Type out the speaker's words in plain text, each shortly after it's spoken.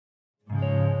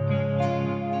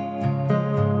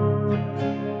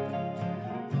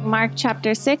Mark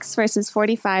chapter 6, verses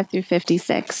 45 through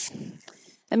 56.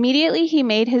 Immediately he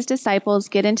made his disciples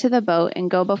get into the boat and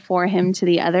go before him to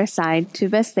the other side, to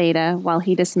Bethsaida, while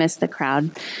he dismissed the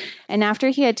crowd. And after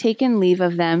he had taken leave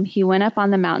of them, he went up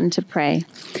on the mountain to pray.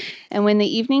 And when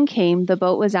the evening came, the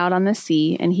boat was out on the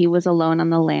sea, and he was alone on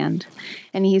the land.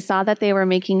 And he saw that they were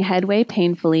making headway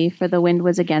painfully, for the wind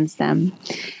was against them.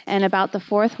 And about the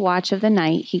fourth watch of the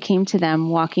night, he came to them,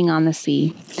 walking on the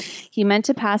sea. He meant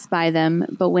to pass by them,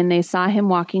 but when they saw him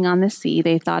walking on the sea,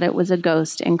 they thought it was a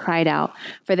ghost and cried out,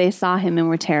 for they saw him and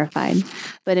were terrified.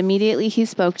 But immediately he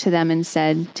spoke to them and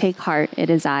said, "Take heart, it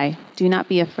is I. Do not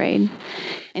be afraid."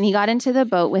 And he got into the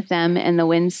boat with them, and the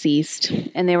wind ceased.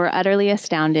 And they were utterly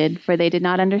astounded, for they did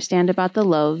not understand about the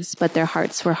loaves, but their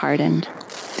hearts were hardened.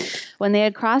 When they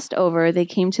had crossed over, they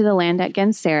came to the land at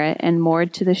Gennesaret and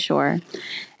moored to the shore.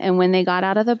 And when they got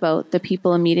out of the boat, the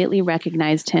people immediately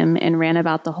recognized him and ran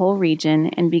about the whole region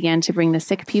and began to bring the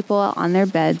sick people on their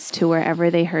beds to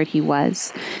wherever they heard he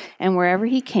was. And wherever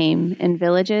he came, in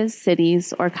villages,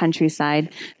 cities, or countryside,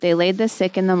 they laid the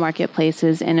sick in the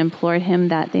marketplaces and implored him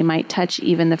that they might touch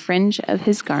even the fringe of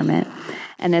his garment.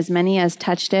 And as many as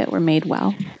touched it were made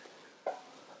well.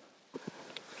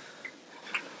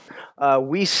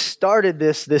 We started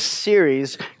this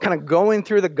series kind of going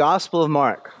through the Gospel of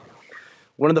Mark.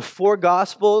 One of the four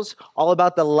Gospels, all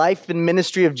about the life and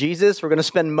ministry of Jesus. We're going to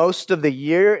spend most of the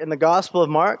year in the Gospel of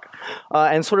Mark.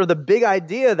 And sort of the big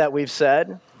idea that we've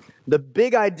said, the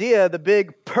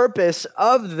big purpose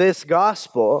of this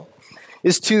Gospel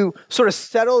is to sort of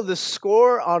settle the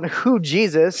score on who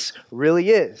Jesus really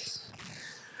is.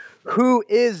 Who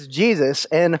is Jesus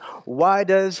and why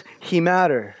does he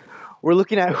matter? We're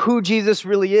looking at who Jesus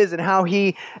really is and how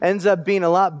he ends up being a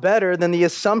lot better than the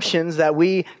assumptions that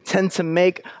we tend to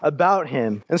make about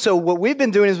him. And so what we've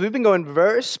been doing is we've been going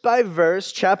verse by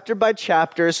verse, chapter by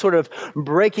chapter, sort of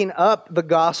breaking up the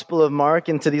Gospel of Mark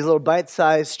into these little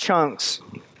bite-sized chunks,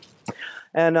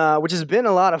 and which has been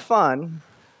a lot of fun.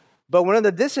 But one of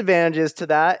the disadvantages to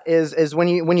that is when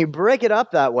you break it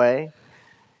up that way,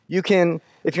 you can,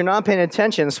 if you're not paying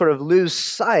attention, sort of lose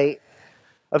sight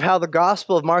of how the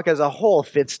Gospel of Mark as a whole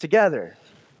fits together.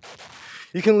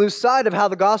 You can lose sight of how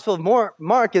the Gospel of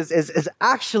Mark is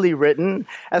actually written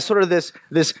as sort of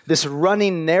this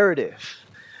running narrative.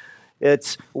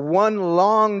 It's one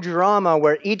long drama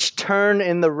where each turn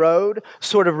in the road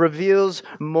sort of reveals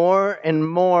more and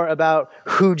more about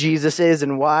who Jesus is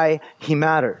and why he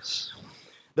matters.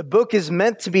 The book is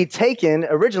meant to be taken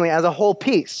originally as a whole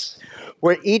piece,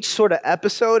 where each sort of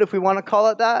episode, if we want to call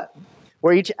it that,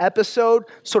 where each episode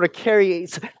sort of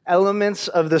carries elements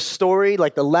of the story,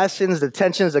 like the lessons, the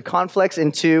tensions, the conflicts,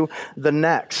 into the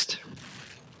next.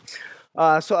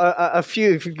 For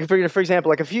example,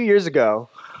 like a few years ago,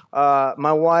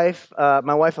 my wife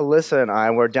Alyssa and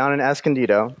I were down in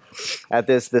Escondido at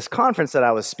this conference that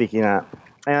I was speaking at.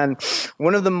 And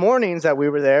one of the mornings that we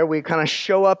were there, we kind of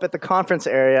show up at the conference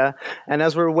area, and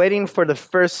as we're waiting for the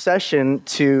first session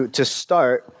to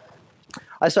start,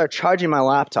 I start charging my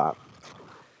laptop.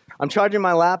 I'm charging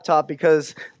my laptop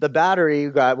because the battery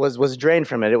was drained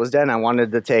from it. It was dead, and I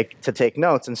wanted to take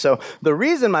notes. And so the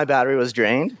reason my battery was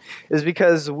drained is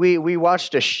because we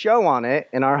watched a show on it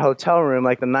in our hotel room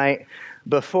like the night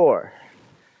before.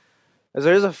 As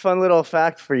there's a fun little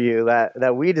fact for you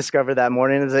that we discovered that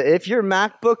morning is that if your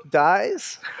MacBook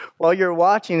dies while you're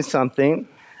watching something,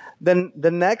 then the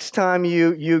next time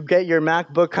you get your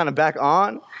MacBook kind of back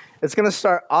on, it's going to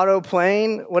start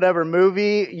auto-playing whatever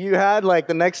movie you had, like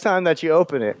the next time that you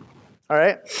open it. All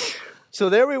right? So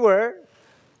there we were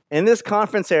in this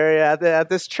conference area at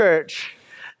this church,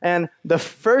 and the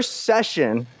first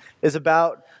session is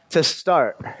about to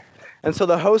start. And so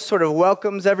the host sort of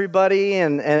welcomes everybody,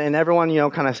 and everyone,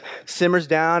 kind of simmers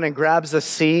down and grabs a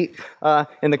seat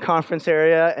in the conference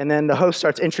area. And then the host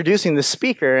starts introducing the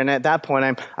speaker. And at that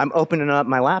point, I'm opening up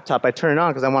my laptop. I turn it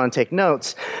on because I want to take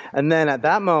notes. And then at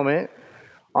that moment,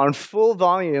 on full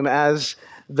volume, as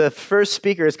the first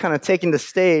speaker is kind of taking the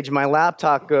stage, my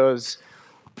laptop goes,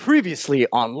 "Previously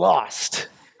on Lost."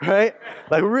 Right?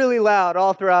 Like really loud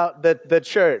all throughout the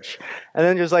church. And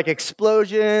then there's like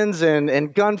explosions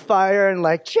and gunfire and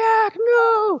like, "Jack,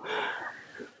 no!"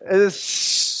 It is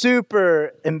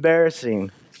super embarrassing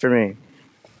for me.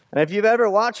 And if you've ever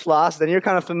watched Lost, then you're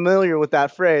kind of familiar with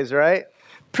that phrase, right?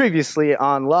 Previously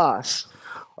on Lost.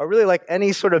 Or really like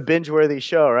any sort of binge-worthy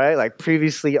show, right? Like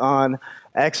previously on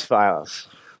X-Files.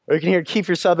 Or you can hear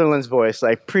Kiefer Sutherland's voice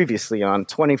like previously on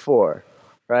 24,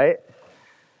 right?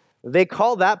 They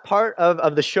call that part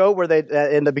of the show where they,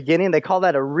 in the beginning, they call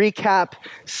that a recap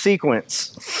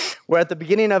sequence, where at the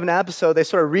beginning of an episode, they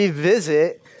sort of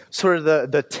revisit sort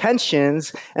of the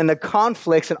tensions and the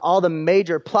conflicts and all the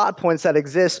major plot points that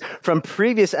exist from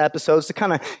previous episodes to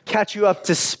kind of catch you up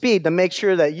to speed, to make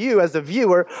sure that you as the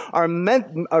viewer are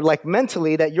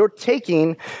mentally that you're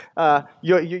taking,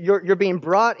 you're being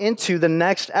brought into the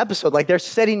next episode. Like they're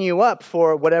setting you up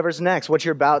for whatever's next, what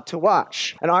you're about to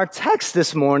watch. And our text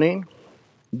this morning,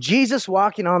 Jesus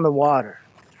walking on the water.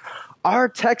 Our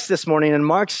text this morning in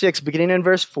Mark 6, beginning in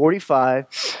verse 45,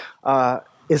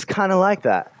 is kind of like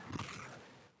that,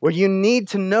 where you need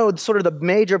to know sort of the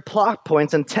major plot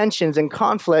points and tensions and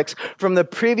conflicts from the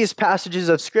previous passages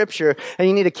of Scripture, and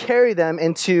you need to carry them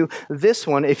into this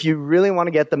one if you really want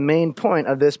to get the main point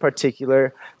of this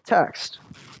particular text.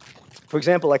 For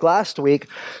example, like last week,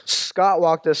 Scott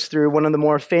walked us through one of the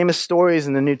more famous stories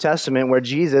in the New Testament where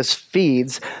Jesus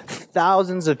feeds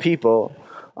thousands of people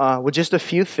with just a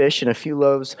few fish and a few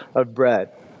loaves of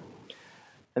bread.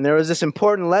 And there was this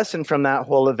important lesson from that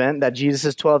whole event that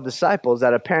Jesus' 12 disciples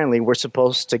that apparently were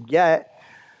supposed to get,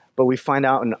 but we find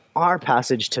out in our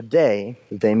passage today,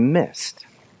 they missed.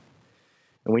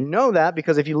 And we know that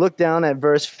because if you look down at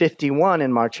verse 51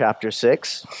 in Mark chapter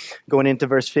 6, going into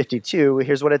verse 52,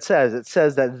 here's what it says. It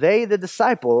says that they, the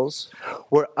disciples,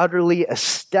 were utterly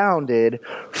astounded,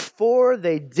 for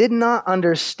they did not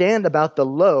understand about the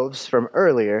loaves from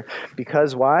earlier,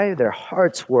 because why? Their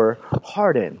hearts were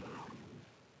hardened.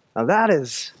 Now that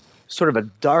is sort of a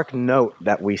dark note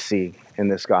that we see in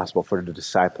this gospel for the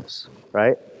disciples,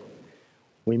 right?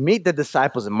 We meet the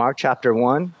disciples in Mark chapter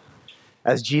 1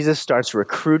 as Jesus starts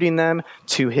recruiting them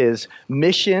to his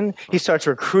mission. He starts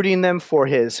recruiting them for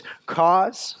his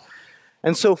cause.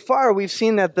 And so far, we've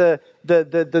seen that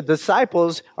the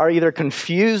disciples are either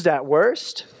confused at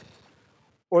worst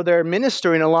or they're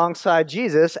ministering alongside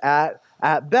Jesus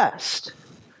at best.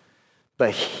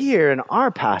 But here in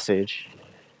our passage,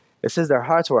 it says their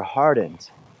hearts were hardened.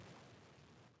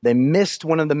 They missed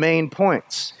one of the main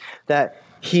points that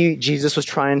Jesus was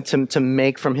trying to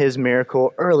make from his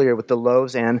miracle earlier with the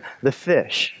loaves and the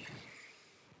fish.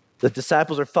 The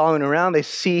disciples are following around. They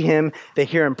see him. They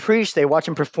hear him preach. They watch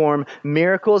him perform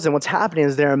miracles. And what's happening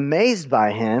is they're amazed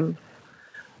by him,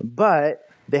 but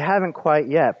they haven't quite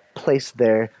yet placed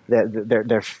their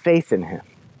faith in him.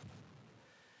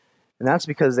 And that's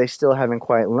because they still haven't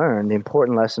quite learned the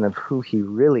important lesson of who he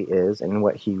really is and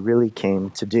what he really came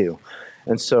to do.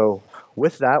 And so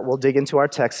with that, we'll dig into our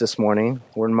text this morning.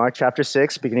 We're in Mark chapter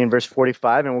 6, beginning in verse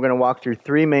 45, and we're going to walk through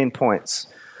three main points.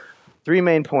 Three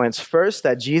main points. First,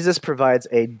 that Jesus provides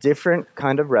a different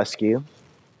kind of rescue.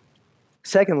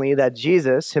 Secondly, that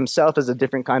Jesus himself is a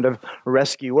different kind of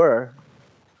rescuer.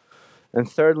 And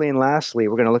thirdly and lastly,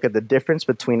 we're going to look at the difference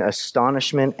between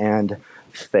astonishment and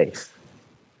faith.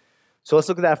 So let's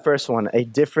look at that first one, a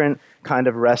different kind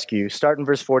of rescue. Start in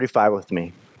verse 45 with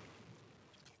me.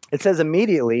 It says,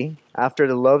 immediately, after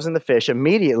the loaves and the fish,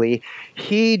 immediately,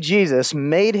 he, Jesus,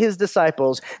 made his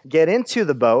disciples get into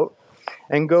the boat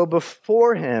and go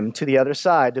before him to the other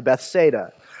side, to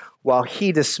Bethsaida, while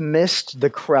he dismissed the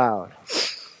crowd.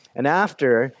 And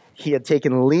after he had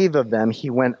taken leave of them, he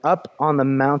went up on the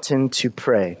mountain to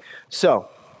pray. So,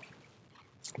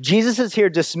 Jesus is here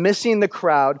dismissing the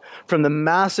crowd from the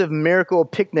massive miracle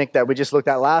picnic that we just looked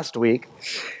at last week.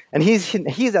 And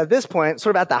he's at this point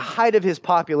sort of at the height of his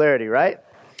popularity, right?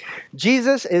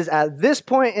 Jesus is at this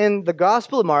point in the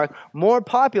Gospel of Mark more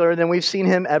popular than we've seen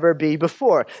him ever be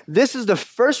before. This is the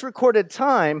first recorded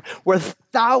time where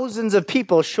thousands of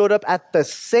people showed up at the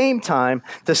same time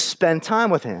to spend time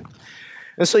with him.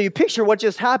 And so you picture what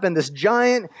just happened, this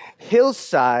giant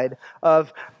hillside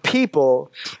of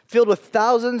people filled with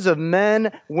thousands of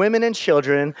men, women, and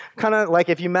children, kind of like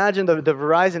if you imagine the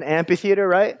Verizon amphitheater,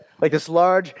 right? Like this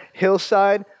large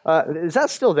hillside. Is that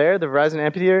still there, the Verizon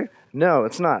amphitheater? No,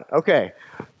 it's not. Okay.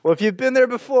 Well, if you've been there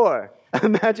before,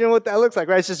 imagine what that looks like,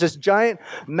 right? It's just this giant,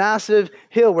 massive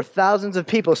hill where thousands of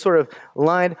people sort of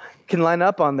can line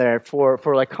up on there for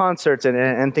like concerts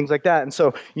and things like that. And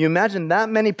so you imagine that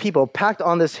many people packed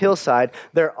on this hillside.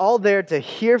 They're all there to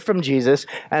hear from Jesus.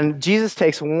 And Jesus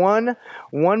takes one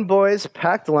boy's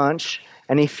packed lunch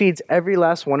and he feeds every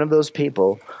last one of those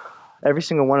people, every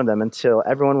single one of them, until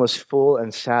everyone was full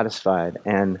and satisfied.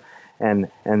 And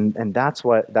that's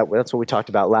what we talked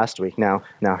about last week. Now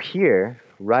here,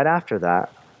 right after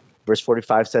that, verse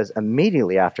 45 says,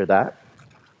 immediately after that,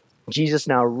 Jesus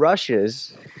now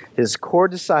rushes his core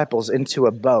disciples into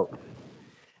a boat.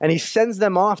 And he sends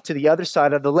them off to the other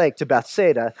side of the lake, to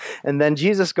Bethsaida. And then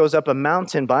Jesus goes up a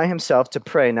mountain by himself to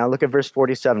pray. Now look at verse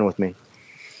 47 with me.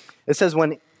 It says,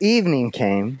 when evening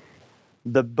came,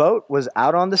 the boat was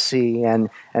out on the sea, and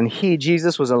he,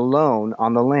 Jesus, was alone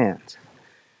on the land.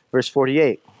 Verse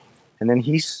 48, and then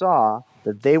he saw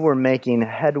that they were making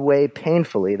headway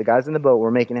painfully. The guys in the boat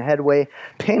were making headway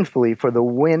painfully, for the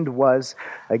wind was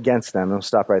against them. And we'll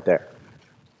stop right there.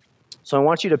 So I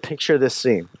want you to picture this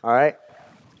scene, all right?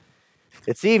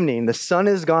 It's evening. The sun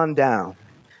has gone down.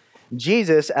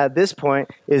 Jesus, at this point,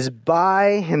 is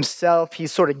by himself.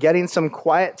 He's sort of getting some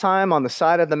quiet time on the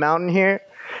side of the mountain here.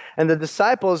 And the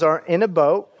disciples are in a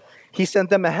boat. He sent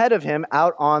them ahead of him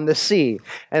out on the sea.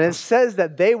 And it says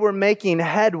that they were making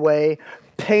headway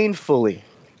painfully.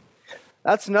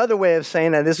 That's another way of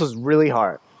saying that this was really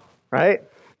hard, right?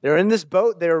 They're in this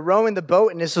boat, they're rowing the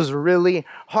boat, and this was really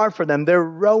hard for them. They're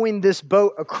rowing this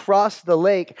boat across the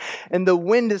lake, and the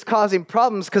wind is causing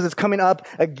problems because it's coming up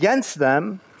against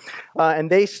them.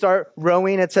 And they start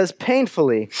rowing, it says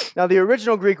painfully. Now, the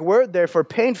original Greek word there for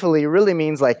painfully really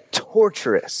means like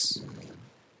torturous.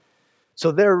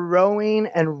 So they're rowing,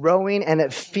 and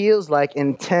it feels like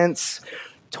intense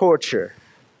torture.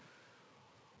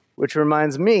 Which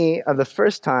reminds me of the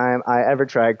first time I ever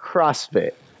tried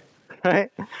CrossFit, right?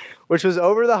 Which was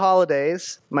over the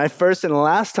holidays, my first and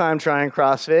last time trying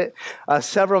CrossFit.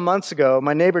 Several months ago,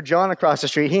 my neighbor John across the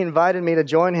street, he invited me to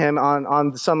join him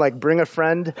on some like bring a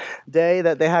friend day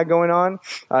that they had going on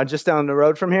just down the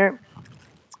road from here.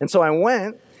 And so I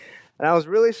went, and I was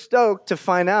really stoked to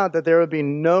find out that there would be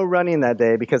no running that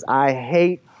day because I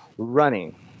hate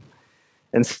running.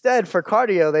 Instead, for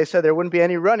cardio, they said there wouldn't be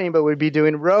any running, but we'd be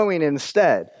doing rowing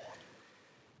instead.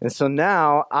 And so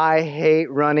now I hate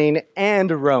running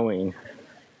and rowing.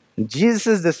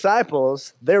 Jesus'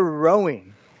 disciples, they're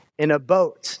rowing in a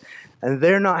boat, and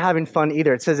they're not having fun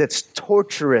either. It says it's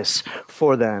torturous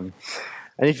for them.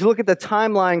 And if you look at the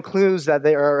timeline clues that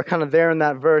they are kind of there in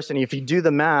that verse, and if you do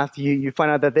the math, you find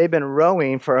out that they've been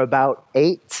rowing for about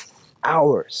 8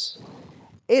 hours.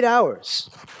 8 hours.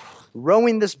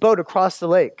 Rowing this boat across the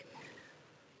lake.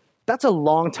 That's a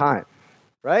long time,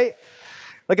 right?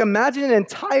 Like imagine an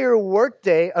entire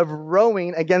workday of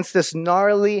rowing against this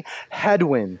gnarly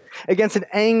headwind, against an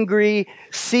angry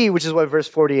sea, which is what verse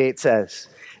 48 says.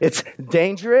 It's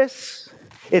dangerous,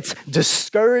 it's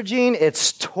discouraging,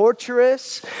 it's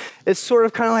torturous. It's sort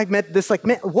of kind of like this, like,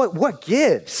 man, what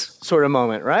gives sort of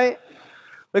moment, right?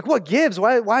 Like what gives?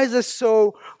 Why is this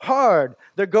so hard?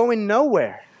 They're going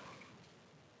nowhere.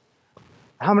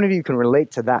 How many of you can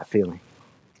relate to that feeling?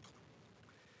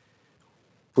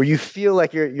 Where you feel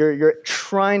like you're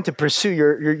trying to pursue,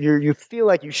 you feel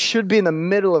like you should be in the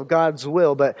middle of God's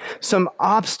will, but some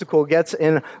obstacle gets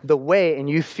in the way and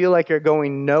you feel like you're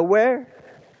going nowhere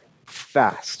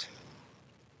fast.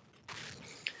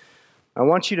 I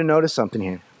want you to notice something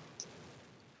here.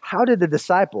 How did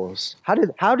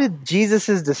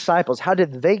Jesus' disciples, how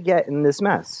did they get in this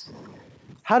mess?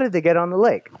 How did they get on the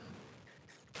lake?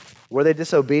 Were they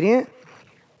disobedient?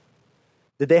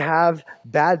 Did they have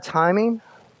bad timing?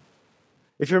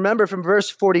 If you remember from verse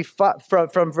 45,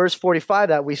 from verse 45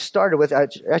 that we started with,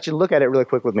 actually look at it really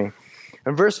quick with me.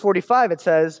 In verse 45 it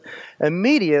says,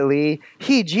 immediately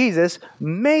he, Jesus,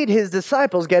 made his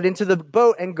disciples get into the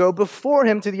boat and go before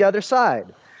him to the other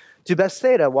side, to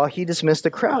Bethsaida, while he dismissed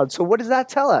the crowd. So what does that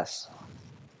tell us?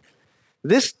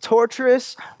 This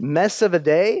torturous mess of a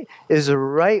day is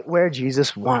right where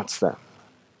Jesus wants them.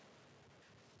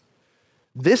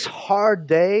 This hard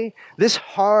day, this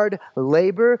hard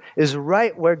labor is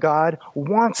right where God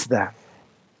wants them.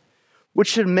 Which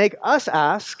should make us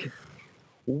ask,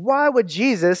 why would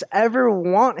Jesus ever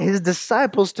want his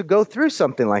disciples to go through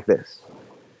something like this?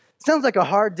 Sounds like a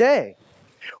hard day.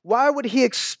 Why would he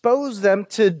expose them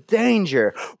to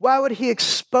danger? Why would he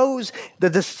expose the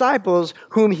disciples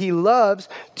whom he loves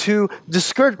to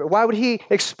discouragement? Why would he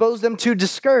expose them to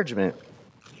discouragement?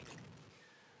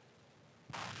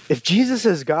 If Jesus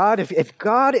is God, if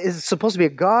God is supposed to be a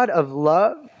God of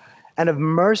love and of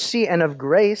mercy and of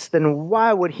grace, then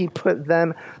why would he put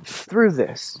them through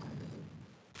this?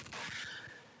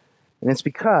 And it's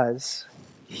because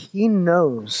he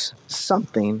knows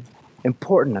something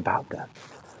important about them.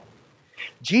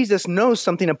 Jesus knows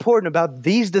something important about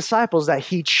these disciples that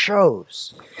he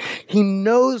chose. He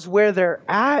knows where they're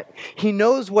at. He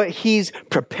knows what he's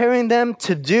preparing them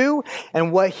to do.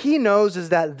 And what he knows is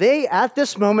that they, at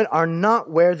this moment, are not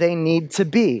where they need to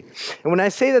be. And when I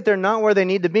say that they're not where they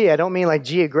need to be, I don't mean like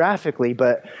geographically,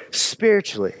 but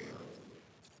spiritually.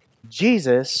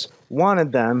 Jesus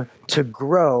wanted them to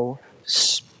grow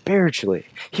spiritually.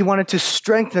 He wanted to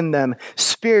strengthen them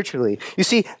spiritually. You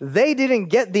see, they didn't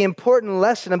get the important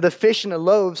lesson of the fish and the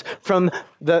loaves from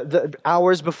the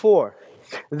hours before.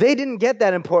 They didn't get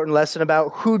that important lesson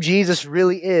about who Jesus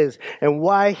really is and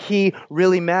why he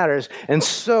really matters. And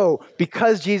so,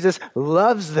 because Jesus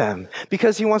loves them,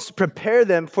 because he wants to prepare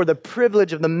them for the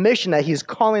privilege of the mission that he's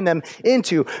calling them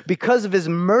into, because of his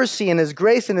mercy and his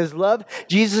grace and his love,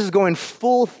 Jesus is going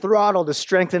full throttle to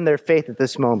strengthen their faith at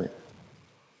this moment.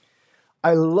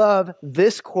 I love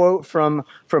this quote from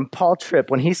Paul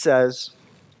Tripp when he says,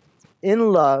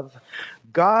 "In love,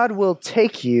 God will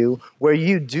take you where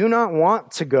you do not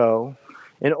want to go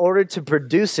in order to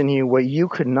produce in you what you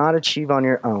could not achieve on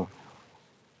your own."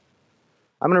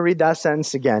 I'm going to read that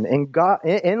sentence again.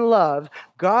 In love,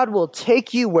 God will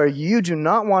take you where you do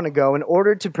not want to go in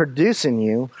order to produce in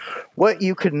you what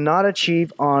you could not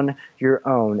achieve on your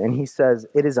own. And he says,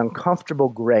 it is uncomfortable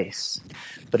grace,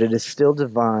 but it is still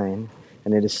divine,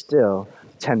 and it is still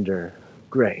tender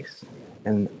grace.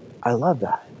 And I love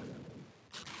that.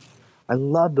 I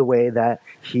love the way that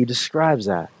he describes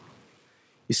that.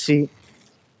 You see,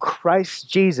 Christ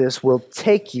Jesus will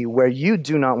take you where you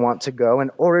do not want to go in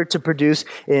order to produce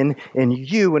in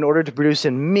you, in order to produce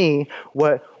in me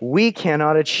what we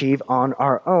cannot achieve on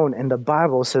our own. And the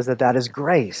Bible says that that is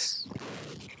grace.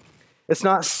 It's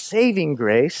not saving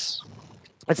grace.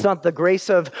 It's not the grace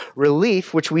of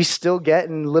relief, which we still get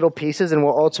in little pieces and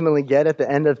will ultimately get at the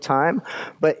end of time,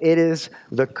 but it is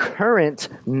the current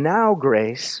now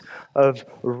grace of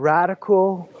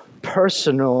radical,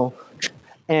 personal,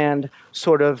 and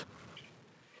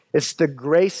it's the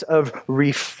grace of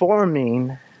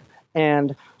reforming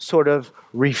and sort of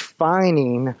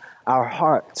refining our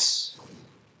hearts.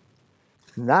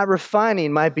 And that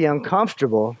refining might be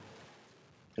uncomfortable,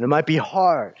 and it might be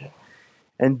hard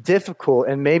and difficult,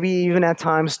 and maybe even at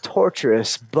times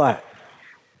torturous, but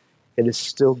it is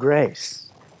still grace,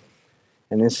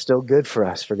 and it's still good for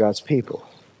us, for God's people.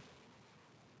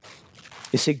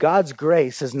 You see, God's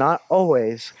grace is not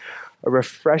always a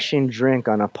refreshing drink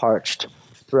on a parched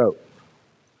throat.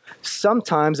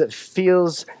 Sometimes it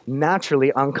feels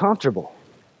naturally uncomfortable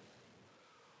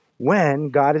when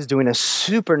God is doing a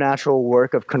supernatural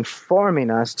work of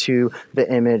conforming us to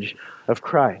the image of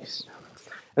Christ.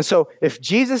 And so, if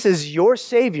Jesus is your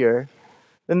Savior,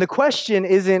 then the question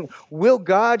isn't, will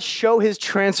God show his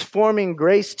transforming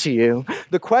grace to you?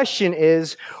 The question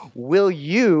is, will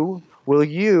you,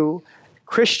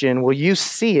 Christian, will you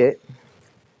see it,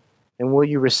 and will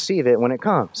you receive it when it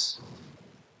comes?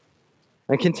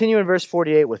 And continue in verse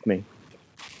 48 with me.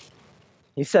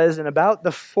 He says, "And about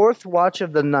the fourth watch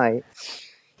of the night,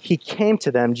 he came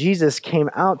to them." Jesus came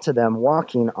out to them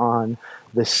walking on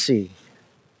the sea.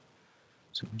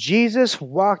 So Jesus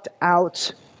walked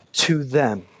out to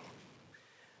them,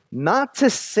 not to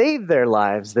save their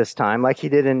lives this time, like he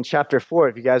did in chapter 4,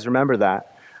 if you guys remember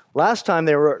that. Last time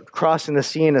they were crossing the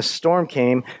sea and a storm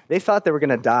came, they thought they were going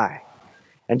to die.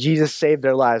 And Jesus saved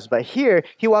their lives. But here,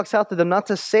 he walks out to them not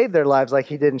to save their lives like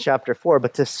he did in chapter 4,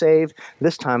 but to save,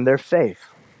 this time, their faith.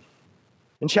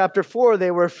 In chapter 4,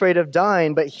 they were afraid of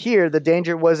dying, but here, the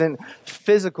danger wasn't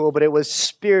physical, but it was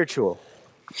spiritual.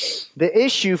 The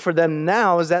issue for them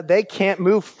now is that they can't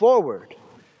move forward.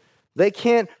 They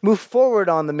can't move forward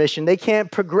on the mission. They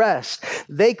can't progress.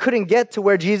 They couldn't get to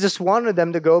where Jesus wanted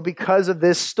them to go because of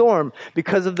this storm,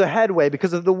 because of the headway,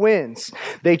 because of the winds.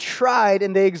 They tried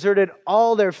and they exerted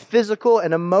all their physical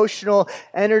and emotional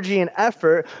energy and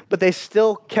effort, but they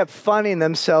still kept finding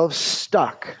themselves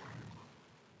stuck.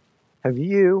 Have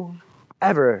you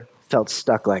ever felt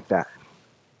stuck like that?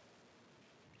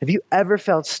 Have you ever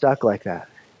felt stuck like that?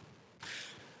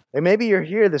 And maybe you're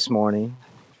here this morning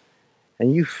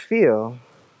and you feel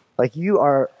like you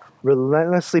are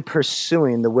relentlessly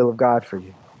pursuing the will of God for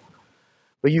you.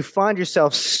 But you find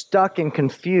yourself stuck and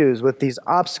confused with these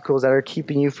obstacles that are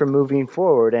keeping you from moving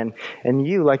forward. And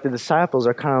you, like the disciples,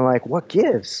 are kind of like, what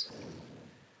gives?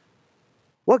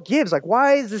 What gives? Like,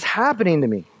 why is this happening to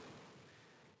me?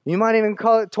 You might even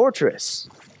call it torturous.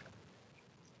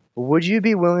 Would you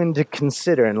be willing to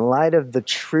consider, in light of the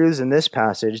truths in this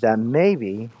passage, that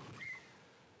maybe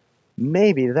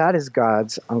that is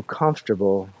God's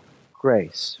uncomfortable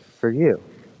grace for you?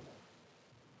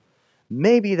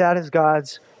 Maybe that is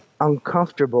God's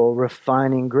uncomfortable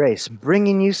refining grace,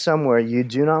 bringing you somewhere you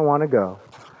do not want to go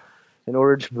in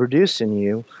order to produce in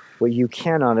you what you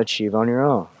cannot achieve on your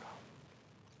own.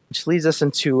 Which leads us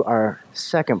into our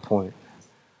second point.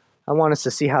 I want us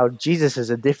to see how Jesus is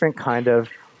a different kind of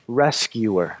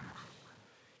rescuer.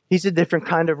 He's a different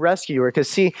kind of rescuer. Because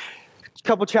see, a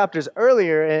couple chapters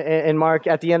earlier in Mark,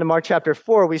 at the end of Mark chapter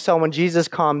 4, we saw when Jesus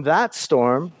calmed that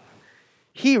storm,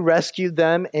 He rescued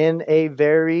them in a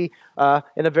very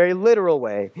literal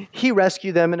way. He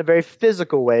rescued them in a very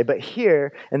physical way. But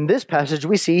here in this passage,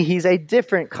 we see he's a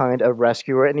different kind of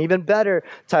rescuer, an even better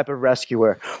type of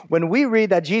rescuer. When we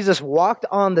read that Jesus walked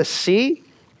on the sea,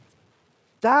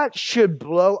 that should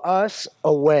blow us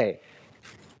away.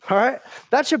 All right?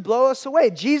 That should blow us away.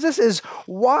 Jesus is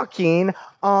walking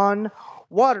on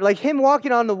water. Like him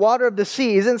walking on the water of the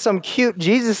sea isn't some cute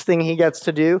Jesus thing he gets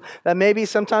to do that maybe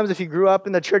sometimes if you grew up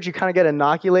in the church, you kind of get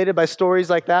inoculated by stories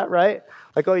like that, right?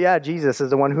 Like, oh yeah, Jesus is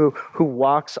the one who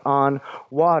walks on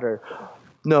water.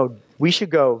 No, we should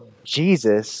go,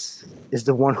 Jesus is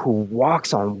the one who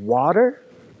walks on water?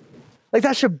 Like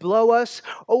that should blow us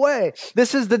away.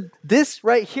 This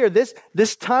right here,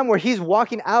 this time where he's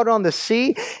walking out on the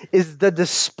sea is the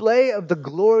display of the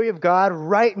glory of God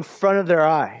right in front of their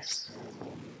eyes.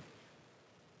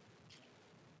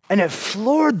 And it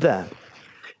floored them.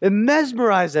 It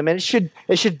mesmerized them. And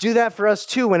it should do that for us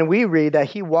too when we read that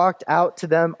he walked out to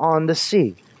them on the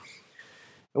sea.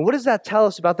 And what does that tell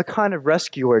us about the kind of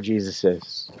rescuer Jesus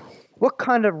is? What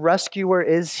kind of rescuer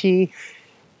is he?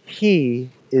 He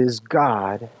is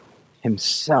God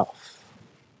himself.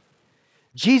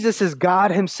 Jesus is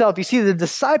God himself. You see, the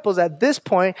disciples at this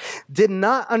point did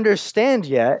not understand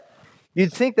yet.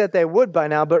 You'd think that they would by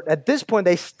now, but at this point,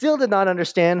 they still did not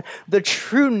understand the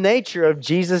true nature of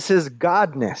Jesus'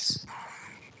 godness.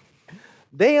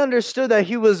 They understood that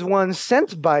he was one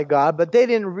sent by God, but they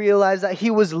didn't realize that he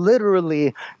was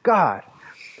literally God.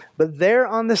 But there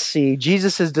on the sea,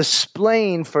 Jesus is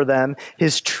displaying for them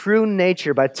his true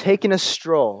nature by taking a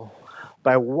stroll,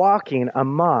 by walking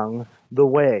among the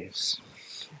waves.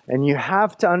 And you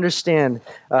have to understand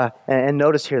and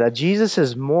notice here that Jesus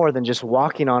is more than just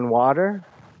walking on water.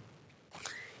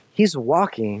 He's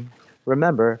walking,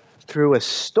 remember, through a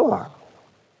storm.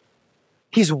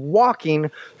 He's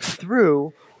walking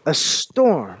through a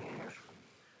storm.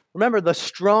 Remember the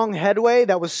strong headway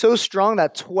that was so strong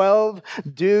that 12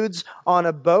 dudes on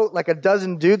a boat, like a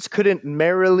dozen dudes, couldn't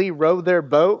merrily row their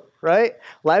boat, right?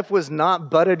 Life was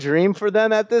not but a dream for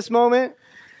them at this moment.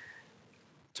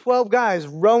 12 guys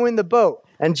rowing the boat,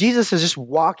 and Jesus is just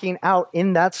walking out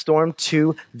in that storm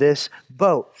to this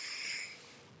boat.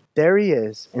 There he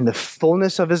is in the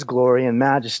fullness of his glory and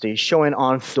majesty, showing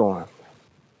on storm.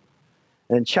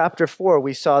 And in chapter 4,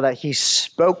 we saw that he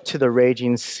spoke to the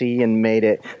raging sea and made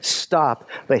it stop.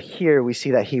 But here we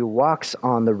see that he walks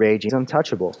on the raging. He's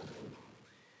untouchable.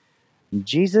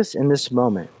 Jesus in this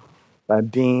moment, by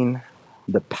being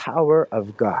the power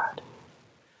of God,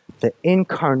 the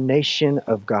incarnation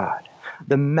of God,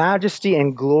 the majesty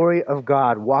and glory of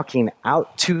God walking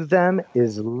out to them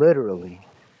is literally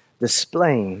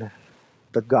displaying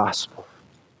the gospel.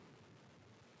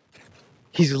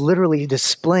 He's literally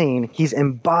displaying, he's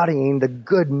embodying the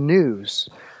good news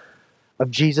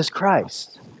of Jesus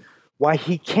Christ. Why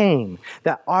he came,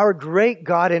 that our great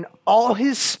God in all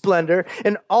his splendor,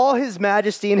 in all his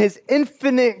majesty, in his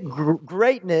infinite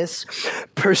greatness,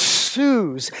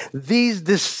 pursues these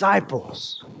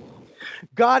disciples.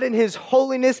 God in his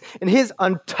holiness and his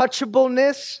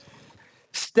untouchableness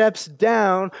steps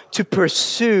down to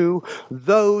pursue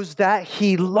those that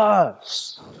he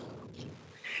loves.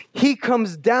 He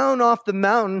comes down off the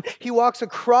mountain. He walks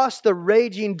across the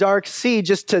raging dark sea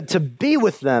just to be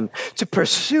with them, to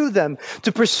pursue them,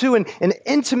 to pursue an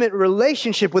intimate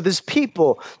relationship with his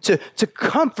people, to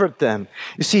comfort them.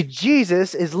 You see,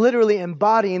 Jesus is literally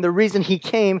embodying the reason he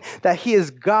came, that he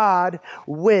is God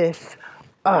with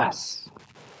us.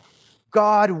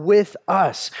 God with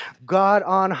us. God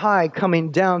on high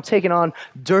coming down, taking on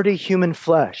dirty human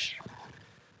flesh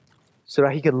so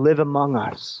that he could live among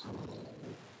us.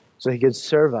 So he could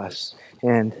serve us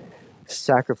and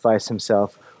sacrifice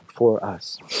himself for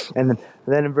us. And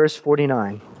then in verse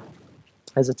 49,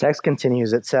 as the text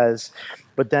continues, it says,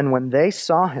 "But then when they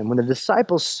saw him, when the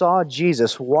disciples saw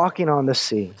Jesus walking on the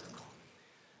sea,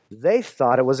 they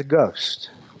thought it was a ghost.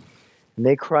 And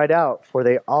they cried out, for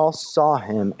they all saw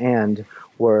him and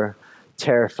were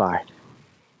terrified."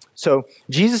 So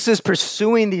Jesus is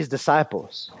pursuing these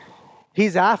disciples.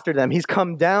 He's after them. He's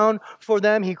come down for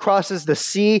them. He crosses the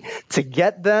sea to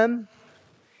get them.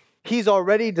 He's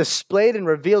already displayed and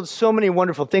revealed so many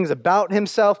wonderful things about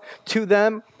himself to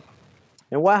them.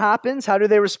 And what happens? How do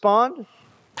they respond?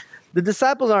 The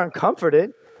disciples aren't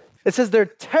comforted. It says they're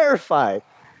terrified.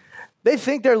 They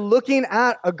think they're looking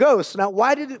at a ghost. Now,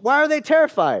 why are they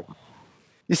terrified?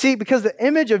 You see, because the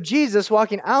image of Jesus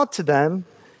walking out to them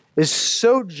is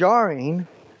so jarring.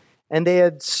 And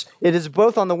it is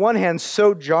both on the one hand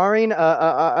so jarring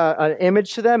an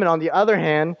image to them, and on the other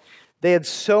hand, they had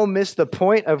so missed the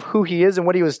point of who he is and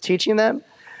what he was teaching them,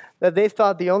 that they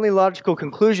thought the only logical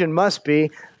conclusion must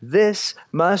be, this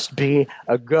must be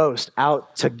a ghost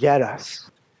out to get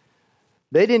us.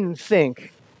 They didn't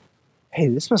think, hey,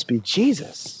 this must be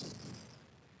Jesus.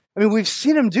 I mean, we've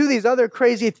seen him do these other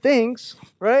crazy things,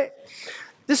 right?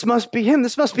 This must be him.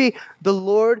 This must be the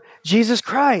Lord Jesus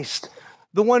Christ,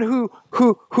 the one who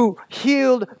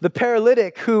healed the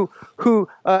paralytic, who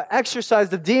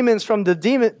exorcised the demons from the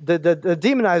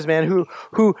demonized man,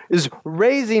 who is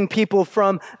raising people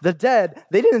from the dead.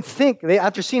 They didn't think,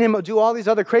 after seeing him do all these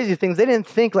other crazy things, they didn't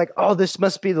think like, oh, this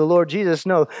must be the Lord Jesus.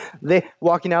 No, they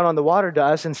walking out on the water to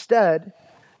us. Instead,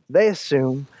 they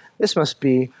assume this must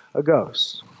be a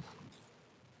ghost.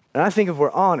 And I think if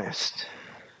we're honest,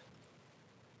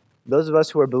 those of us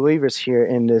who are believers here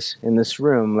in this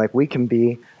room, like we can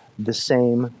be the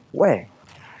same way.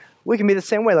 We can be the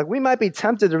same way. Like we might be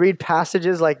tempted to read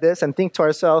passages like this and think to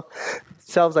ourselves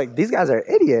like, these guys are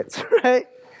idiots, right?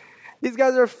 These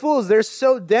guys are fools. They're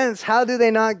so dense. How do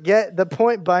they not get the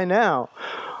point by now?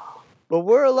 But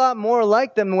we're a lot more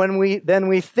like them than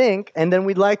we think, and then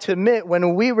we'd like to admit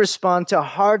when we respond to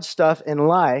hard stuff in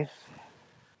life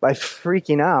by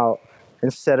freaking out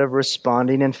instead of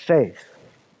responding in faith.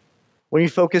 When you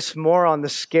focus more on the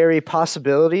scary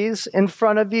possibilities in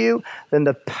front of you than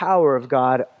the power of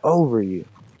God over you.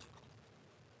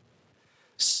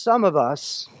 Some of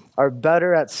us are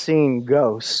better at seeing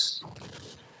ghosts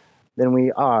than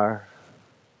we are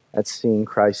at seeing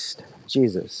Christ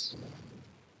Jesus.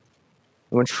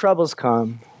 And when troubles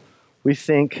come, we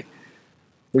think,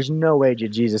 there's no way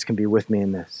Jesus can be with me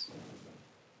in this.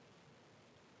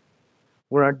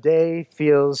 When our day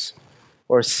feels,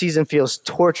 or a season feels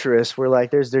torturous, we're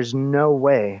like, there's no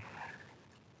way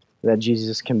that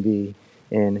Jesus can be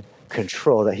in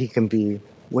control, that he can be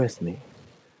with me.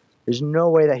 There's no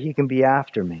way that he can be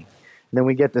after me. And then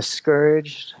we get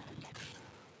discouraged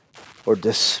or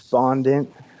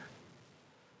despondent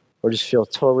or just feel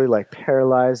totally like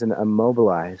paralyzed and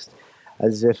immobilized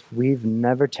as if we've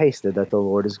never tasted that the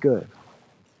Lord is good.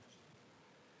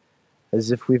 As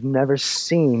if we've never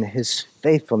seen his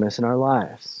faithfulness in our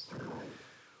lives.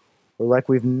 Or like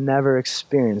we've never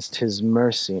experienced his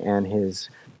mercy and his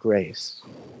grace.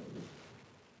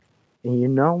 And you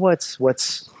know what's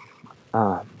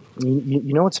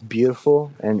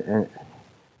beautiful and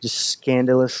just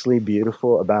scandalously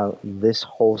beautiful about this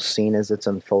whole scene as it's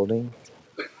unfolding?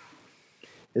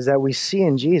 Is that we see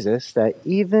in Jesus that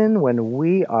even when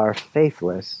we are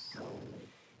faithless,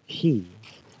 he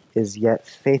is yet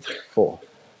faithful.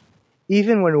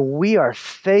 Even when we are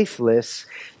faithless,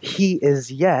 he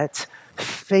is yet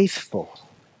faithful.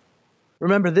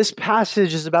 Remember, this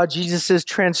passage is about Jesus'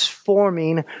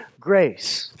 transforming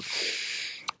grace.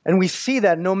 And we see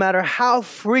that no matter how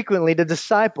frequently the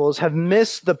disciples have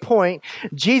missed the point,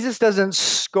 Jesus doesn't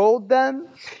scold them.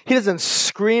 He doesn't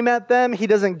scream at them. He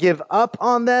doesn't give up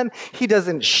on them. He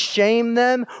doesn't shame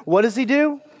them. What does he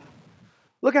do?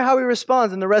 Look at how he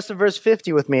responds in the rest of verse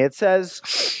 50 with me. It says,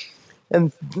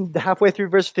 and halfway through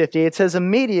verse 50, it says,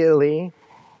 immediately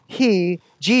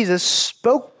Jesus,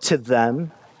 spoke to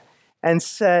them and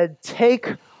said,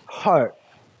 take heart,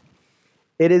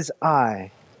 it is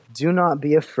I. Do not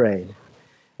be afraid.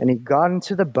 And he got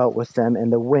into the boat with them,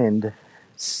 and the wind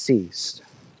ceased.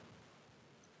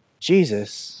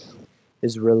 Jesus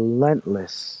is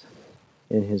relentless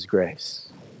in his grace.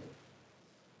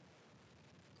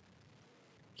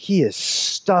 He is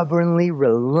stubbornly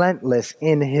relentless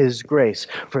in his grace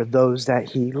for those that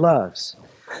he loves.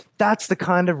 That's the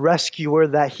kind of rescuer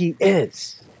that he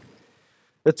is.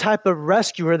 The type of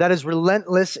rescuer that is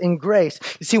relentless in grace.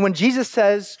 You see, when Jesus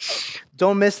says,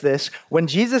 don't miss this, when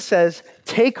Jesus says,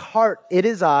 take heart, it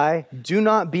is I, do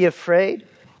not be afraid.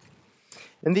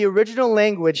 In the original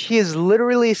language, he is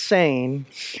literally saying,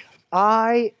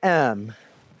 I am,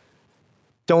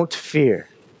 don't fear.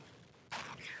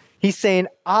 He's saying,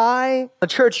 the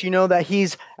church, you know that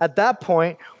he's at that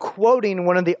point quoting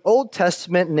one of the Old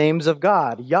Testament names of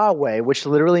God, Yahweh, which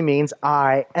literally means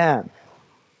I am.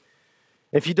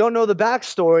 If you don't know the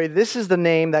backstory, this is the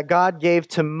name that God gave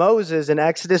to Moses in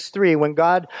Exodus 3 when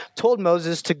God told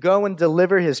Moses to go and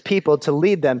deliver his people, to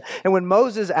lead them. And when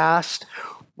Moses asked,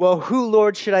 well, who,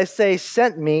 Lord, should I say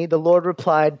sent me? The Lord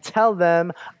replied, tell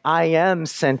them I am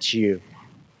sent you.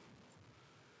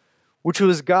 Which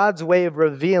was God's way of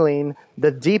revealing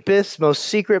the deepest, most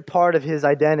secret part of his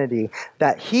identity,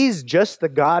 that he's just the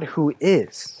God who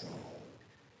is.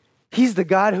 He's the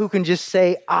God who can just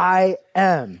say, I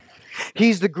am.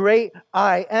 He's the great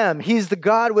I am. He's the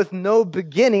God with no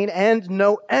beginning and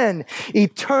no end.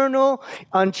 Eternal,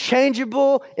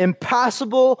 unchangeable,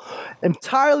 impassible,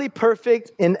 entirely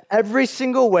perfect in every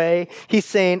single way. He's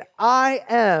saying, I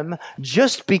am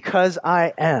just because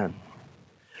I am.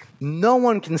 No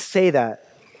one can say that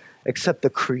except the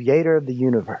creator of the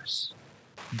universe,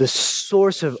 the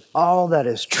source of all that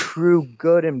is true,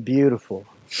 good, and beautiful.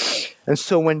 And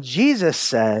so when Jesus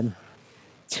said,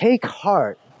 take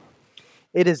heart,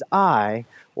 it is I,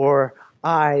 or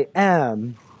I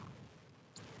am,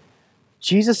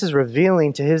 Jesus is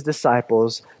revealing to his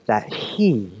disciples that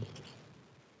he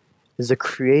is the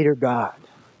creator God,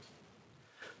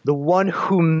 the one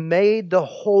who made the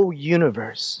whole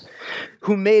universe,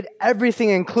 who made everything,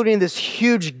 including this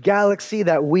huge galaxy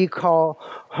that we call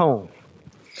home.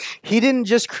 He didn't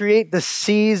just create the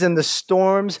seas and the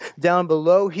storms down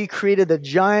below. He created the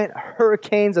giant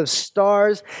hurricanes of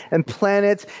stars and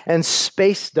planets and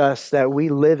space dust that we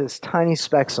live as tiny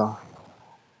specks on.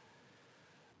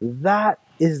 That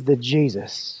is the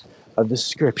Jesus of the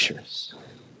Scriptures.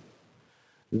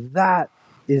 That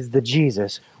is the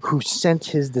Jesus who sent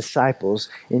his disciples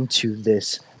into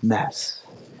this mess.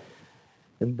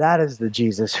 And that is the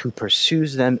Jesus who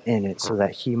pursues them in it so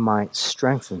that he might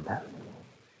strengthen them.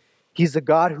 He's the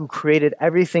God who created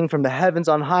everything from the heavens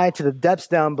on high to the depths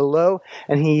down below,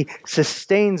 and he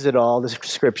sustains it all, the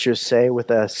Scriptures say, with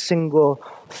a single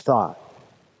thought.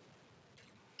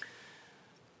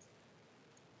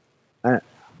 I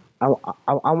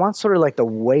want sort of like the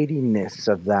weightiness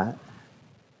of that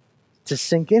to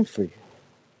sink in for you.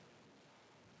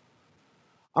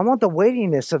 I want the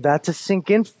weightiness of that to sink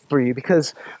in for you,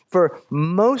 because for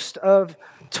most of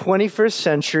 21st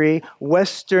century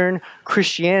Western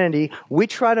Christianity, we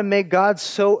try to make God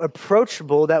so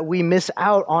approachable that we miss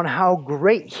out on how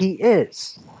great he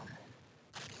is.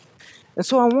 And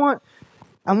so I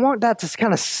want that to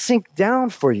kind of sink down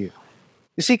for you.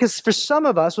 You see, because for some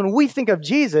of us, when we think of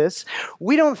Jesus,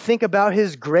 we don't think about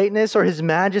his greatness or his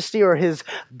majesty or his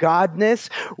godness.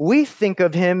 We think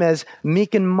of him as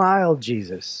meek and mild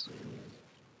Jesus.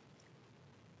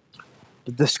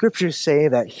 But the Scriptures say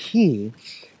that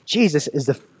Jesus, is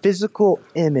the physical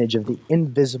image of the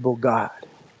invisible God.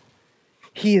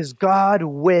 He is God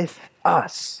with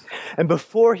us. And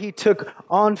before he took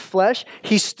on flesh,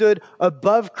 he stood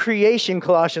above creation,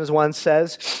 Colossians 1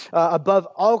 says, above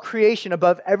all creation,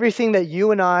 above everything that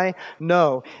you and I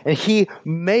know. And he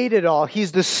made it all.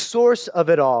 He's the source of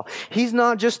it all. He's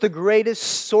not just the greatest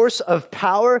source of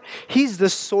power, he's the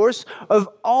source of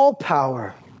all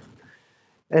power.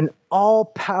 And all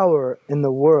power in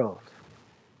the world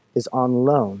is on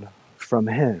loan from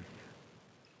him.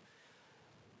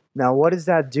 Now, what does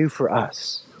that do for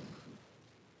us?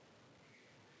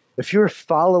 If you're a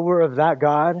follower of that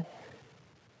God,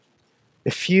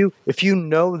 if you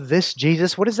know this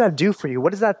Jesus, what does that do for you?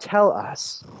 What does that tell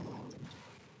us?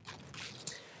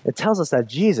 It tells us that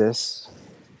Jesus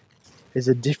is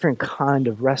a different kind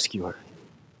of rescuer,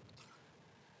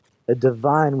 a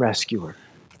divine rescuer,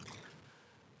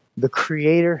 the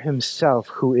Creator himself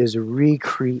who is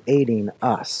recreating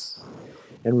us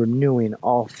and renewing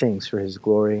all things for his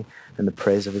glory and the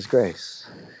praise of his grace.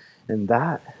 And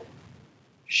that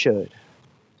should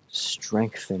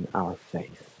strengthen our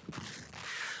faith.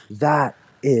 That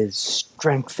is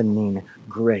strengthening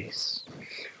grace,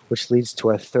 which leads to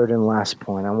our third and last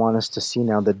point. I want us to see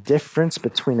now the difference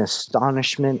between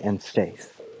astonishment and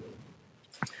faith.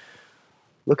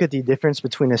 Look at the difference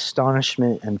between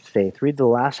astonishment and faith. Read the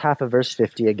last half of verse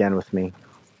 50 again with me.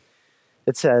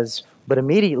 It says, "But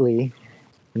immediately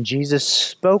Jesus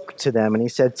spoke to them and he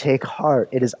said, 'Take heart,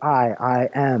 it is I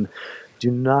am. Do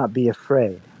not be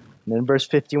afraid.'" And then in verse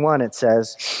 51 it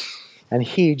says, "And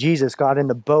he, Jesus, got in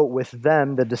the boat with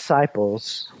them, the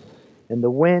disciples, and the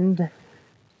wind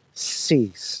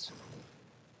ceased.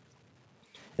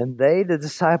 And they, the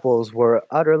disciples, were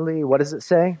utterly," what does it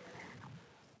say?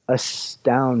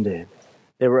 "Astounded."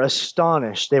 They were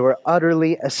astonished. They were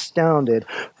utterly astounded,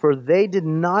 for they did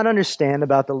not understand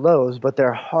about the loaves, but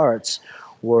their hearts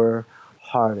were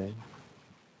hardened.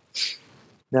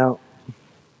 Now,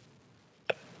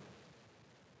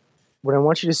 what I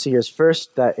want you to see is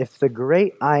first that if the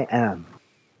great I am,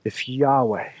 if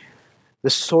Yahweh, the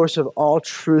source of all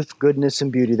truth, goodness,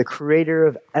 and beauty, the creator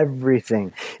of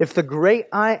everything, if the great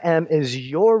I am is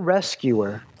your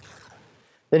rescuer,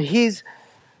 then he's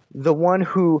the one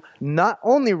who not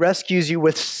only rescues you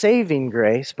with saving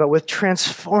grace, but with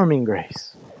transforming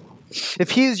grace.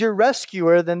 If he is your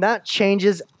rescuer, then that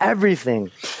changes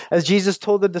everything. As Jesus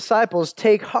told the disciples,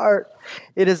 "Take heart,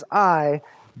 it is I,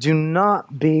 Do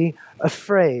not be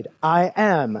afraid. I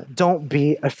am. Don't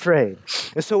be afraid.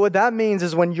 And so what that means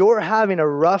is when you're having a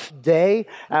rough day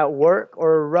at work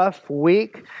or a rough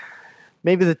week,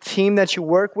 maybe the team that you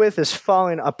work with is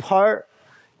falling apart,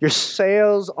 your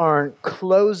sales aren't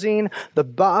closing, the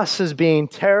boss is being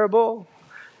terrible,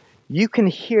 you can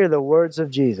hear the words of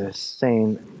Jesus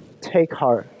saying, take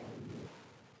heart.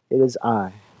 It is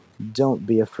I. Don't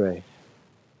be afraid.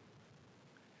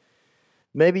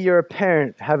 Maybe you're a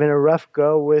parent having a rough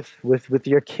go with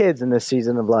your kids in this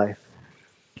season of life.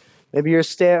 Maybe you're a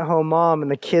stay-at-home mom and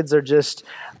the kids are just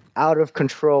out of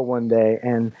control one day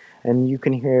and you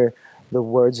can hear the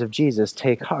words of Jesus,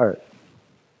 take heart.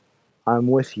 I'm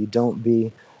with you. Don't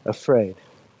be afraid.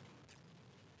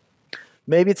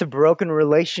 Maybe it's a broken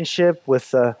relationship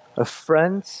with a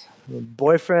friend, a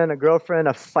boyfriend, a girlfriend,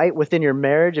 a fight within your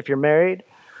marriage if you're married,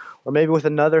 or maybe with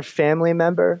another family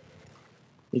member.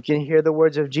 You can hear the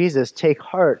words of Jesus, take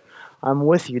heart, I'm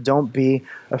with you, don't be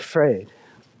afraid.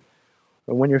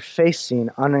 Or when you're facing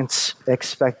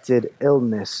unexpected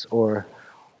illness or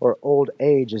old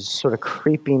age is sort of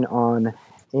creeping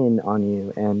in on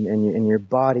you and your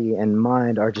body and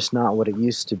mind are just not what it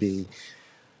used to be,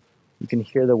 you can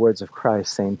hear the words of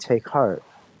Christ saying, take heart,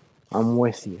 I'm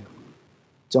with you,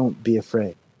 don't be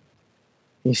afraid.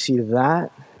 You see that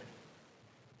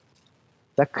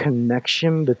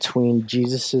connection between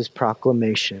Jesus'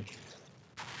 proclamation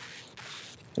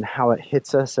and how it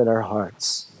hits us at our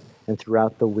hearts and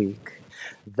throughout the week.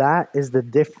 That is the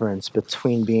difference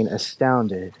between being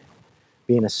astounded,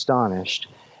 being astonished,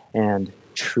 and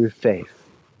true faith.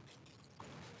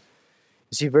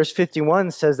 You see, verse 51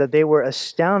 says that they were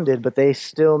astounded, but they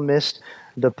still missed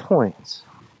the point.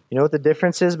 You know what the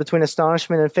difference is between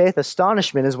astonishment and faith?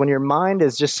 Astonishment is when your mind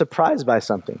is just surprised by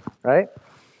something, right?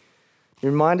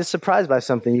 Your mind is surprised by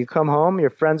something. You come home, your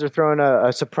friends are throwing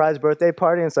a surprise birthday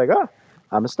party, and it's like, oh,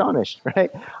 I'm astonished, right?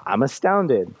 I'm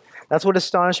astounded. That's what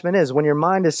astonishment is, when your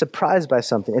mind is surprised by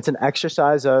something. It's an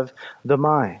exercise of the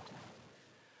mind.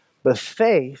 But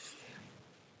faith,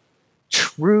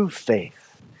 true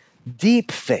faith,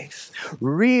 deep faith,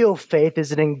 real faith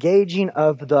is an engaging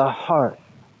of the heart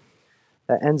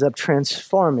that ends up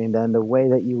transforming then the way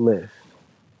that you live.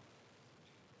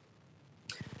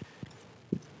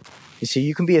 You see,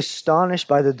 you can be astonished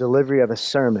by the delivery of a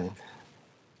sermon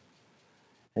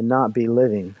and not be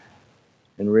living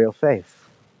in real faith.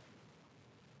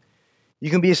 You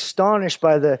can be astonished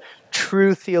by the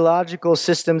true theological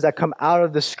systems that come out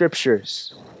of the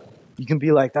scriptures. You can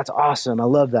be like, that's awesome, I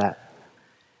love that,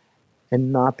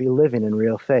 and not be living in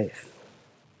real faith.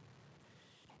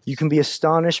 You can be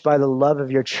astonished by the love of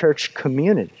your church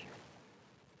community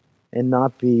and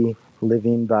not be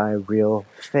living by real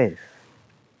faith.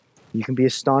 You can be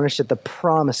astonished at the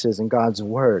promises in God's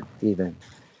word even,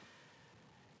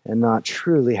 and not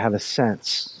truly have a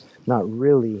sense, not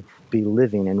really be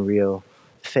living in real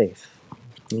faith.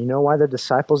 And you know why the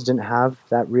disciples didn't have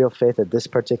that real faith at this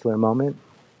particular moment?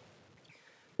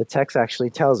 The text actually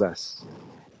tells us.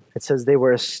 It says they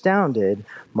were astounded,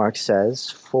 Mark says,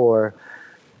 for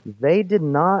they did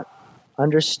not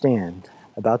understand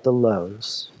about the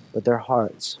loaves, but their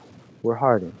hearts were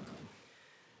hardened.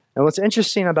 And what's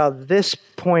interesting about this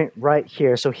point right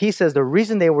here, so he says the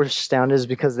reason they were astounded is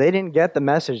because they didn't get the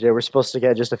message they were supposed to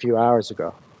get just a few hours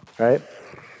ago, right?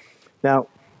 Now,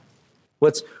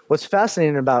 what's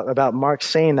fascinating about Mark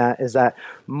saying that is that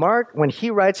Mark, when he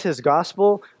writes his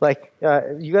gospel,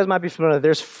 you guys might be familiar,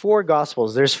 there's 4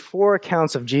 gospels. There's 4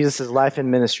 accounts of Jesus' life and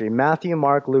ministry: Matthew,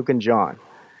 Mark, Luke, and John.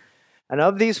 And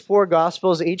of these 4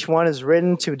 gospels, each one is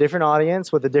written to a different audience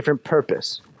with a different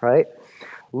purpose, right?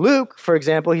 Luke, for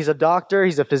example, he's a doctor,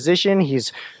 he's a physician,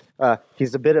 he's a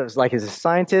bit of he's a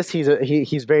scientist,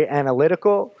 he's very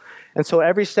analytical. And so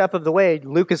every step of the way,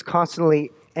 Luke is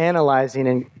constantly analyzing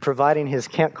and providing his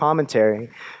commentary,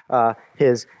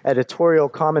 his editorial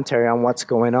commentary on what's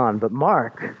going on. But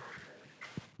Mark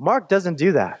doesn't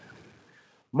do that.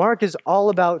 Mark is all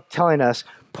about telling us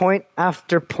point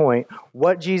after point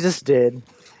what Jesus did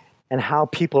and how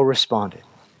people responded.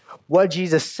 What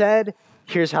Jesus said,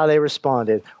 here's how they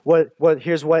responded.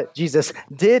 Here's what Jesus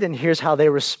did, and here's how they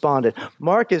responded.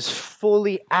 Mark is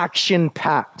fully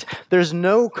action-packed. There's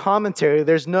no commentary.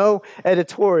 There's no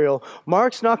editorial.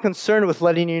 Mark's not concerned with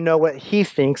letting you know what he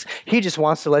thinks. He just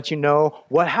wants to let you know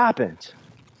what happened.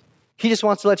 He just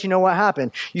wants to let you know what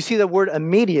happened. You see the word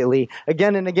immediately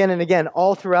again and again and again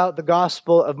all throughout the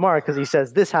Gospel of Mark, because he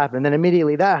says this happened, then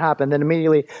immediately that happened, then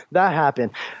immediately that happened.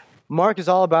 Mark is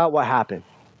all about what happened.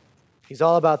 He's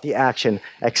all about the action,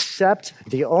 except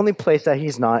the only place that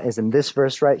he's not is in this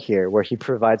verse right here, where he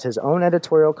provides his own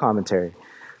editorial commentary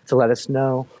to let us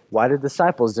know why the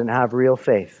disciples didn't have real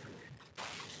faith.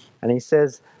 And he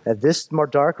says at this more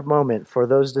dark moment for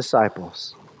those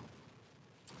disciples,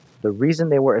 the reason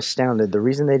they were astounded, the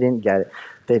reason they didn't get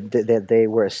it, they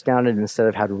were astounded instead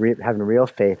of having real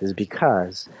faith is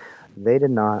because they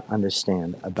did not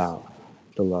understand about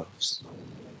the loaves.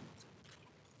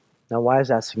 Now, why is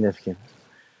that significant?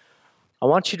 I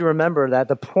want you to remember that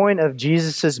the point of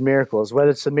Jesus' miracles,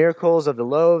 whether it's the miracles of the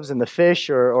loaves and the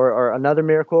fish or another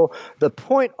miracle, the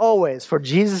point always for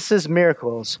Jesus'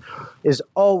 miracles is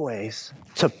always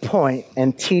to point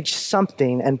and teach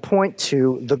something and point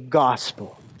to the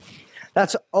gospel.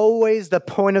 That's always the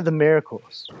point of the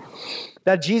miracles.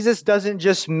 That Jesus doesn't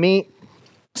just meet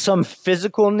some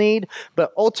physical need,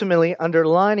 but ultimately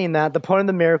underlining that the point of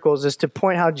the miracles is to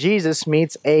point how Jesus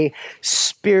meets a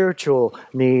spiritual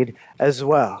need as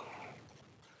well.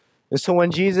 And so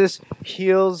when Jesus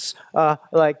heals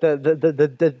like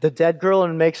the dead girl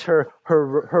and makes her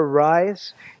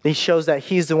rise, he shows that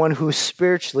he's the one who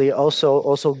spiritually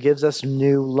also gives us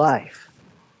new life.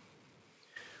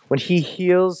 When he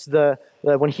heals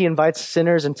when he invites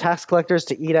sinners and tax collectors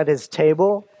to eat at his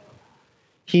table,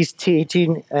 he's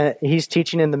teaching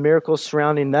in the miracles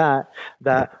surrounding that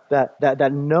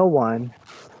no one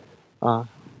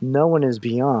is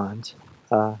beyond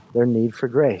their need for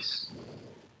grace,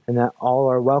 and that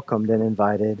all are welcomed and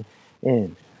invited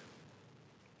in.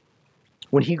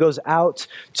 When he goes out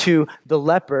to the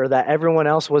leper that everyone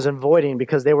else was avoiding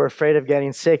because they were afraid of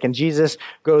getting sick, and Jesus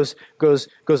goes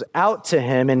out to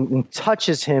him and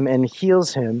touches him and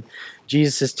heals him,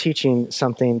 Jesus is teaching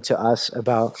something to us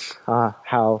about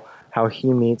how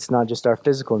he meets not just our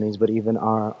physical needs, but even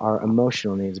our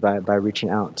emotional needs by reaching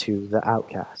out to the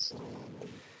outcast.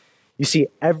 You see,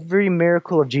 every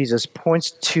miracle of Jesus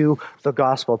points to the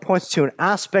gospel, points to an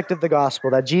aspect of the gospel,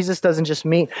 that Jesus doesn't just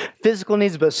meet physical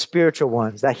needs, but spiritual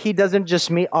ones, that he doesn't just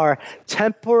meet our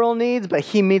temporal needs, but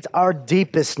he meets our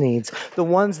deepest needs, the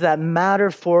ones that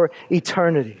matter for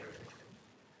eternity.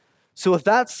 So with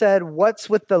that said, what's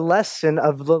with the lesson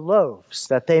of the loaves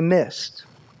that they missed?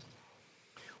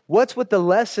 What's with the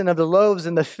lesson of the loaves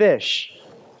and the fish?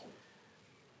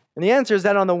 And the answer is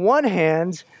that on the one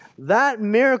hand, that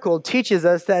miracle teaches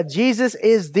us that Jesus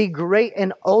is the great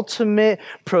and ultimate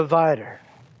provider.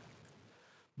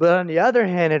 But on the other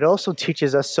hand, it also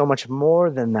teaches us so much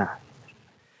more than that.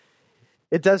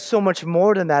 It does so much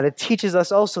more than that. It teaches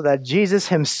us also that Jesus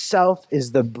himself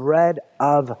is the bread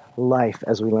of life,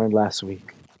 as we learned last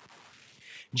week.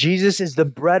 Jesus is the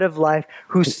bread of life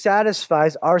who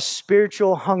satisfies our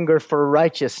spiritual hunger for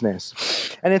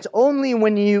righteousness. And it's only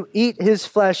when you eat his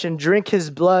flesh and drink his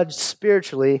blood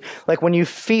spiritually, like when you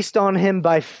feast on him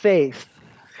by faith,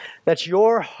 that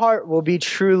your heart will be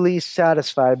truly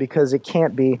satisfied, because it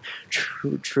can't be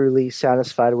truly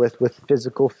satisfied with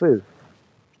physical food.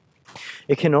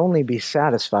 It can only be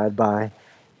satisfied by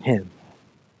him.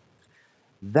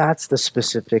 That's the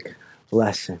specific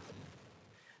lesson.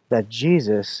 That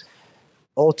Jesus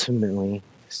ultimately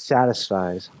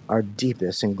satisfies our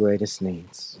deepest and greatest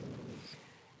needs.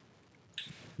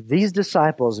 These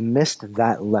disciples missed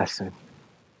that lesson.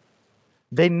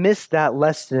 They missed that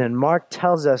lesson, and Mark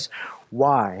tells us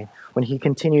why when he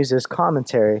continues his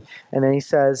commentary. And then he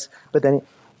says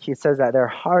that their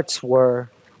hearts were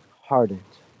hardened.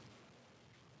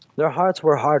 Their hearts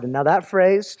were hardened. Now that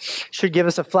phrase should give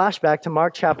us a flashback to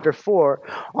Mark chapter 4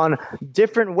 on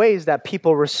different ways that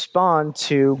people respond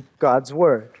to God's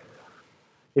word.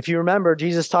 If you remember,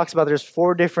 Jesus talks about there's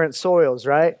 4 different soils,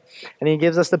 right? And he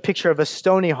gives us the picture of a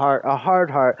stony heart, a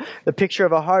hard heart. The picture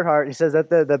of a hard heart, he says that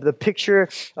the picture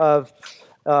of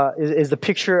is the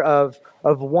picture of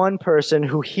one person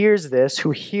who hears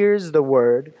the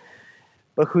word,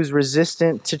 but who's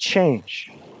resistant to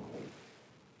change.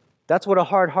 That's what a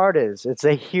hard heart is.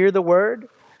 They hear the word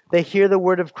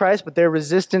of Christ, but they're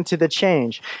resistant to the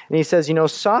change. And he says,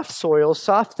 soft soil,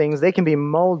 soft things, they can be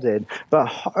molded, but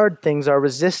hard things are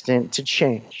resistant to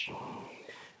change.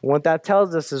 And what that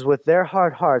tells us is with their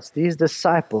hard hearts, these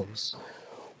disciples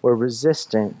were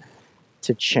resistant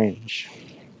to change.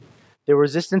 They were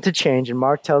resistant to change, and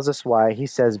Mark tells us why. He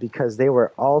says, because they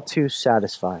were all too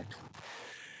satisfied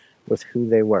with who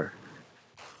they were.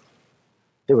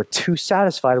 They were too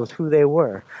satisfied with who they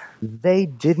were. They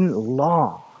didn't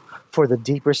long for the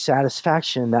deeper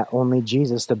satisfaction that only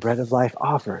Jesus, the bread of life,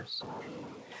 offers.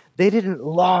 They didn't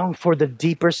long for the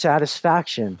deeper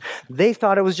satisfaction. They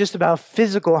thought it was just about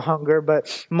physical hunger,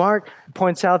 but Mark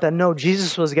points out that no,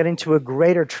 Jesus was getting to a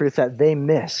greater truth that they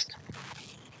missed.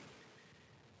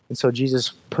 And so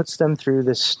Jesus puts them through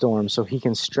this storm so he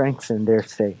can strengthen their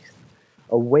faith,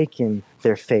 awaken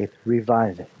their faith,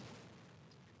 revive it.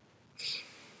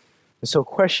 And so a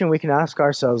question we can ask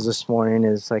ourselves this morning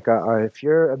is like, if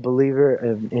you're a believer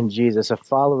in Jesus, a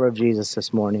follower of Jesus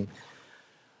this morning,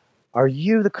 are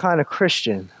you the kind of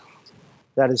Christian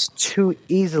that is too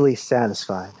easily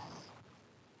satisfied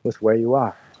with where you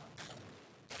are?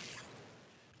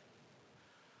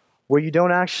 Where you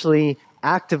don't actually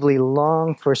actively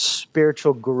long for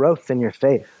spiritual growth in your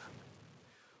faith?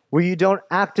 Where you don't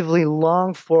actively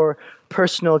long for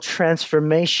personal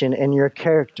transformation in your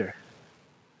character?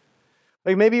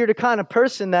 Like maybe you're the kind of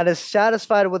person that is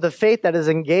satisfied with a faith that is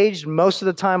engaged most of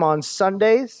the time on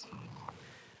Sundays,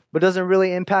 but doesn't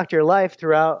really impact your life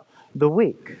throughout the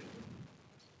week.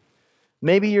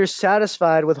 Maybe you're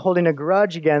satisfied with holding a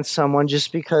grudge against someone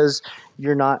just because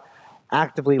you're not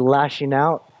actively lashing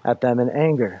out at them in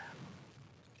anger.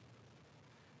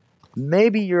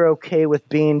 Maybe you're okay with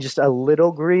being just a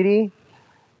little greedy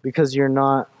because you're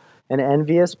not, and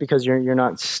envious because you're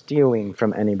not stealing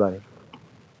from anybody.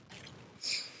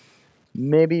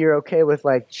 Maybe you're okay with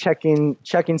like checking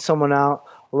someone out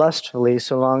lustfully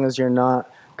so long as you're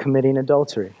not committing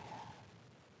adultery.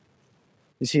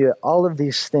 You see, all of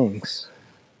these things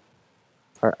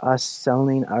are us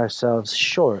selling ourselves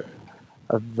short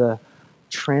of the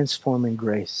transforming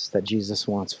grace that Jesus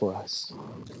wants for us.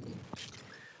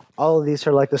 All of these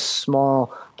are like the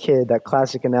small kid, that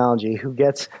classic analogy, who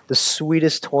gets the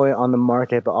sweetest toy on the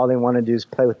market, but all they want to do is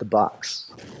play with the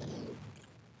box.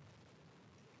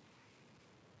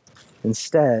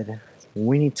 Instead,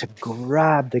 we need to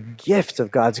grab the gift of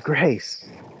God's grace.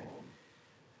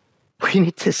 We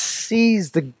need to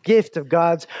seize the gift of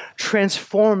God's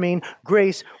transforming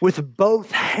grace with both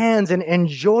hands and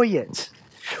enjoy it.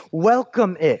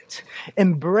 Welcome it,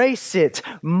 embrace it,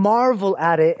 marvel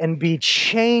at it, and be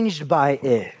changed by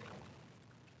it.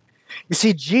 You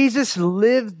see, Jesus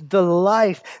lived the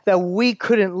life that we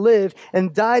couldn't live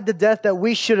and died the death that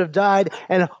we should have died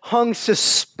and hung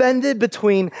suspended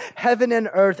between heaven and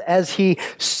earth as he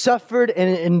suffered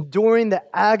and enduring the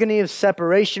agony of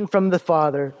separation from the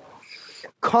Father,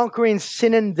 conquering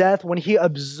sin and death when he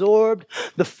absorbed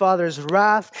the Father's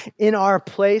wrath in our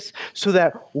place so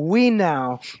that we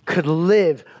now could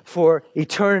live for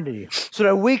eternity, so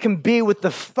that we can be with the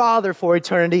Father for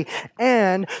eternity,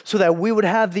 and so that we would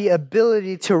have the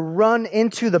ability to run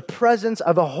into the presence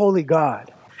of a holy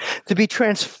God, to be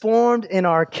transformed in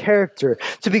our character,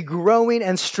 to be growing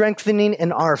and strengthening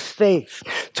in our faith,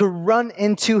 to run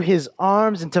into his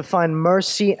arms and to find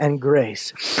mercy and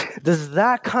grace. Does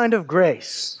that kind of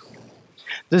grace,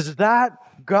 does that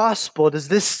gospel, does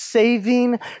this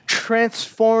saving,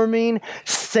 transforming,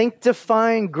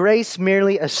 sanctifying grace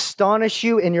merely astonish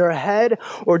you in your head,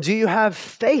 or do you have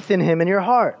faith in him in your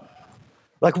heart?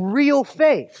 Like real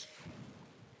faith?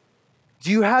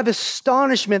 Do you have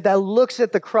astonishment that looks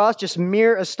at the cross, just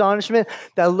mere astonishment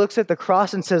that looks at the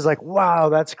cross and says like, wow,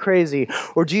 that's crazy?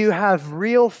 Or do you have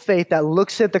real faith that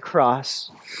looks at the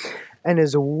cross and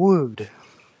is wooed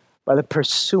by the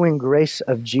pursuing grace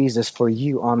of Jesus for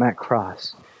you on that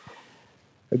cross?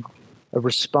 A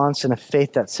response and a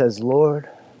faith that says, Lord,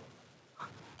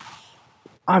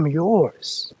 I'm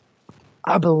yours.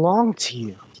 I belong to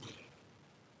you.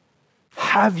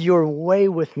 Have your way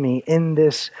with me in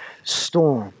this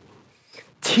storm.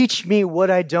 Teach me what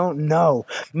I don't know.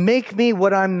 Make me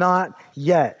what I'm not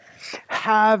yet.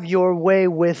 Have your way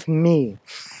with me.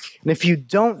 And if you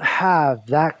don't have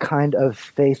that kind of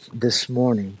faith this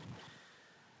morning,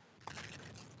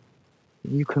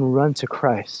 you can run to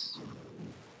Christ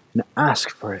and ask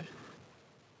for it.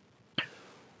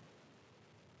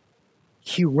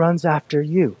 He runs after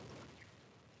you.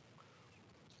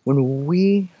 When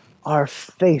we are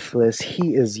faithless,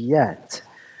 he is yet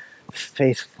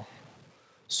faithful.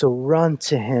 So run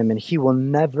to him and he will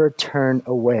never turn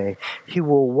away. He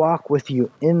will walk with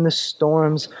you in the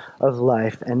storms of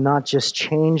life and not just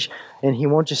change, and he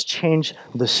won't just change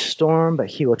the storm, but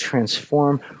he will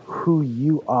transform who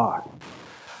you are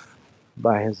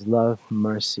by his love,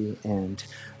 mercy, and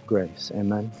grace.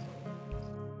 Amen.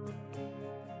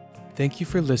 Thank you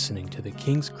for listening to the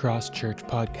King's Cross Church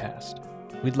podcast.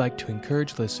 We'd like to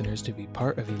encourage listeners to be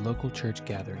part of a local church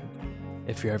gathering.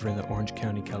 If you're ever in the Orange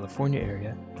County, California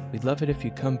area, we'd love it if you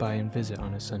come by and visit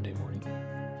on a Sunday morning.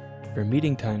 For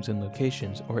meeting times and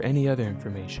locations or any other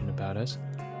information about us,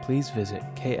 please visit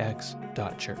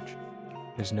kx.church.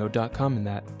 There's no .com in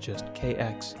that, just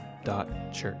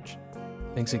kx.church.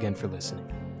 Thanks again for listening.